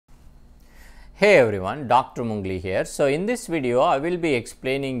Hey everyone, Dr. Mungli here. So, in this video, I will be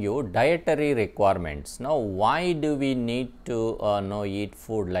explaining you dietary requirements. Now, why do we need to eat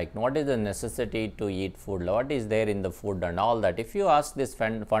food? Like, what is the necessity to eat food? What is there in the food and all that? If you ask this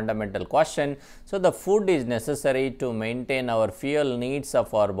fundamental question, so the food is necessary to maintain our fuel needs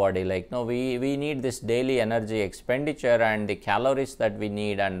of our body. Like, we need this daily energy expenditure and the calories that we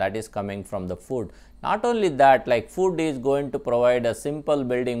need, and that is coming from the food. Not only that, like food is going to provide a simple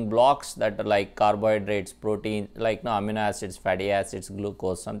building blocks that are like carbohydrates, protein, like amino acids, fatty acids,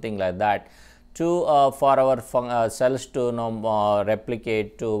 glucose, something like that, to for our cells to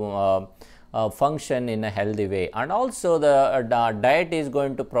replicate, to function in a healthy way. And also the diet is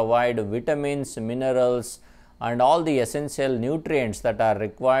going to provide vitamins, minerals, and all the essential nutrients that are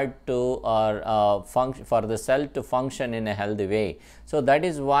required to function for the cell to function in a healthy way. So that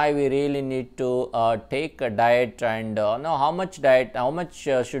is why we really need to take a diet and know how much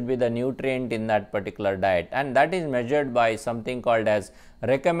should be the nutrient in that particular diet, and that is measured by something called as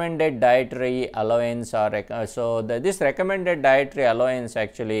recommended dietary allowance. Or this recommended dietary allowance,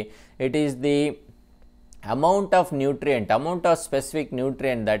 actually it is the amount of specific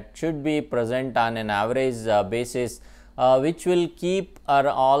nutrient that should be present on an average basis, which will keep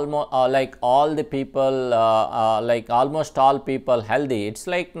almost all the people, like almost all people healthy. It's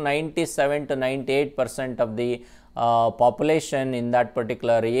like 97 to 98% of the population in that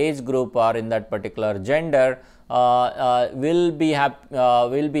particular age group or in that particular gender will be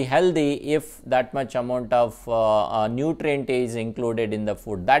healthy if that much amount of nutrient is included in the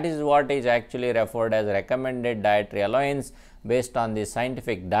food. That is what is actually referred as recommended dietary allowance based on the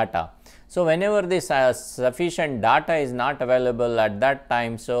scientific data. So whenever this sufficient data is not available at that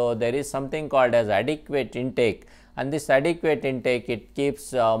time, so there is something called as adequate intake, and this adequate intake, it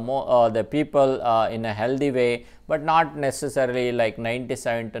keeps the people in a healthy way, but not necessarily like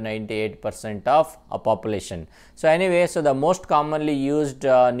 97 to 98% of a population. So anyway, so the most commonly used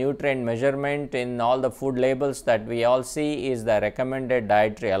nutrient measurement in all the food labels that we all see is the recommended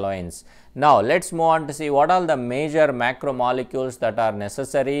dietary allowance. Now let's move on to see what are the major macromolecules that are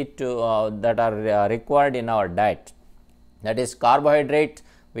necessary to that are required in our diet. That is carbohydrate,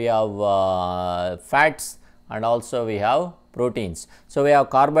 we have fats, and also we have proteins. So we have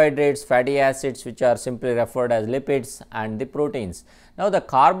carbohydrates, fatty acids, which are simply referred as lipids, and the proteins. Now the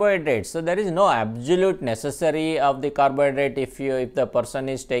carbohydrates, so there is no absolute necessary of the carbohydrate if the person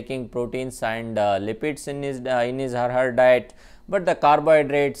is taking proteins and lipids in his or her diet, but the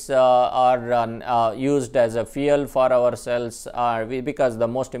carbohydrates are used as a fuel for our cells, because the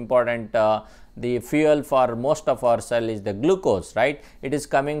most important the fuel for most of our cell is the glucose, right? It is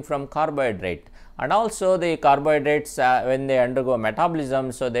coming from carbohydrate. And also the carbohydrates, when they undergo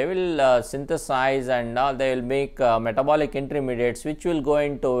metabolism, so they will synthesize and they will make metabolic intermediates, which will go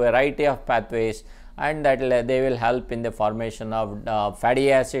into a variety of pathways, and that they will help in the formation of fatty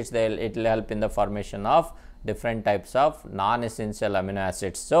acids. It will help in the formation of different types of non-essential amino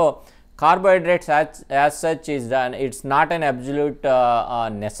acids. So carbohydrates as such is done, it's not an absolute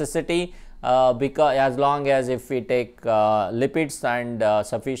necessity, because as long as if we take lipids and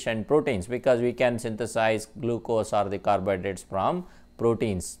sufficient proteins, because we can synthesize glucose or the carbohydrates from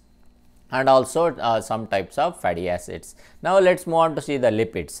proteins, and also some types of fatty acids. Now let's move on to see the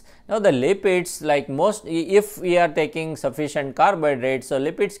lipids. Now the lipids, like if we are taking sufficient carbohydrates, so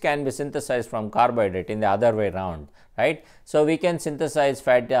lipids can be synthesized from carbohydrate in the other way around, right? So we can synthesize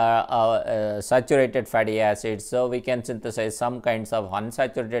saturated fatty acids, so we can synthesize some kinds of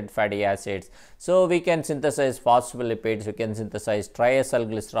unsaturated fatty acids, so we can synthesize phospholipids, we can synthesize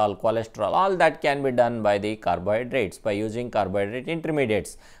triacylglycerol, cholesterol, all that can be done by the carbohydrates by using carbohydrate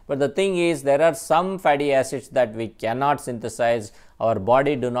intermediates. But the thing is, there are some fatty acids that we cannot synthesize. Our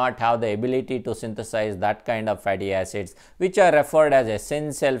body do not have the ability to synthesize that kind of fatty acids, which are referred as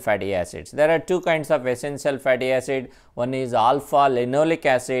essential fatty acids. There are two kinds of essential fatty acid. One is alpha linoleic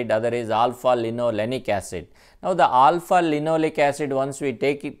acid, other is alpha linolenic acid. Now the alpha linoleic acid, once we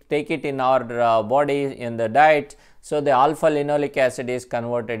take it in our body in the diet, so the alpha linoleic acid is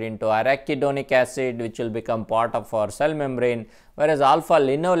converted into arachidonic acid, which will become part of our cell membrane, whereas alpha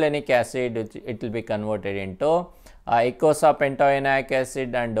linolenic acid, it will be converted into eicosapentaenoic pentoenoic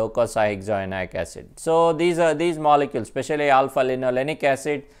acid and docosahexaenoic acid. So these molecules, especially alpha linolenic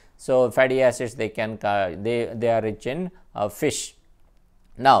acid, so fatty acids, they are rich in fish.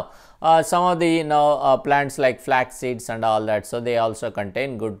 Now some of the plants like flax seeds and all that, so they also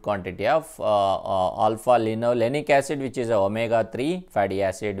contain good quantity of alpha linolenic acid, which is a omega 3 fatty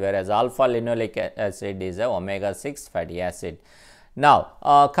acid, whereas alpha linoleic acid is a omega 6 fatty acid.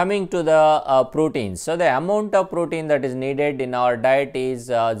 Now, coming to the proteins. So, the amount of protein that is needed in our diet is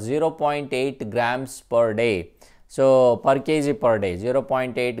 0.8 grams per day. So, per kg per day,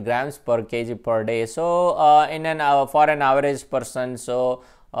 0.8 grams per kg per day. So, for an average person, so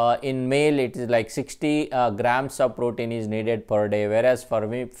in male it is like 60 grams of protein is needed per day, whereas for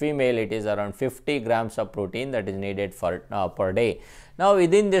female it is around 50 grams of protein that is needed for per day. Now,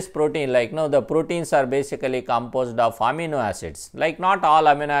 within this protein, like the proteins are basically composed of amino acids. Like not all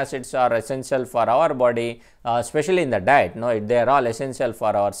amino acids are essential for our body, especially in the diet. No, they are all essential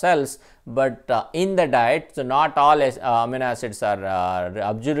for our cells, but in the diet, so not all amino acids are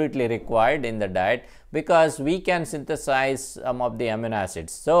absolutely required in the diet, because we can synthesize some of the amino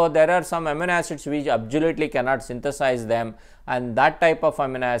acids. So, there are some amino acids which absolutely cannot synthesize them, and that type of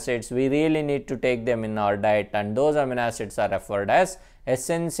amino acids we really need to take them in our diet, and those amino acids are referred as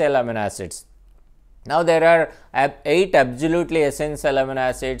essential amino acids. Now, there are 8 absolutely essential amino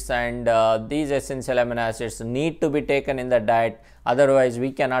acids, and these essential amino acids need to be taken in the diet, otherwise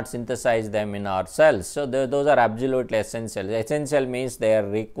we cannot synthesize them in our cells. So, those are absolutely essential. Essential means they are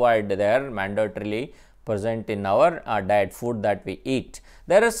required, they are mandatorily present in our diet, food that we eat.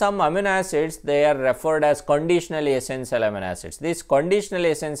 There are some amino acids, they are referred as conditionally essential amino acids. These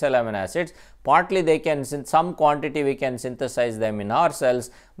conditionally essential amino acids, partly they can, some quantity we can synthesize them in our cells,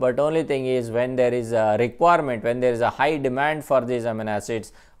 but only thing is when there is a requirement, when there is a high demand for these amino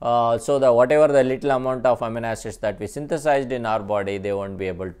acids, so the whatever the little amount of amino acids that we synthesized in our body, they won't be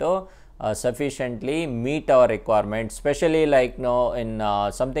able to sufficiently meet our requirements, especially like in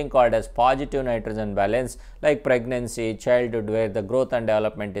something called as positive nitrogen balance, like pregnancy, childhood, where the growth and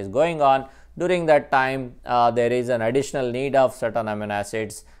development is going on. During that time, there is an additional need of certain amino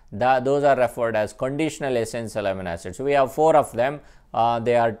acids. Those are referred as conditional essential amino acids. We have 4 of them.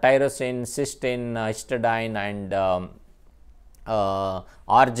 They are tyrosine, cysteine, histidine, and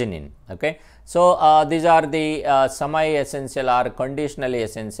arginine. Okay. So, these are the semi-essential or conditionally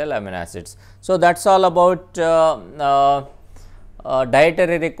essential amino acids. So, that is all about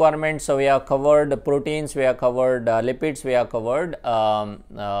dietary requirements. So, we have covered proteins, we have covered lipids, we have covered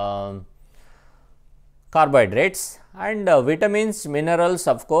carbohydrates, and vitamins, minerals,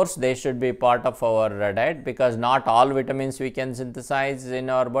 of course, they should be part of our diet, because not all vitamins we can synthesize in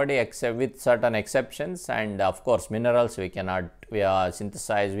our body, except with certain exceptions, and of course, minerals we cannot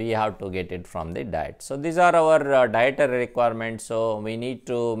synthesize, we have to get it from the diet. So, these are our dietary requirements. So, we need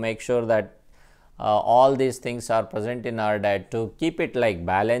to make sure that all these things are present in our diet to keep it like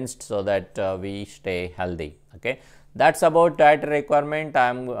balanced, so that we stay healthy. Okay. That is about dietary requirement.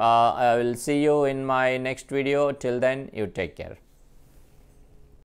 I will see you in my next video. Till then, you take care.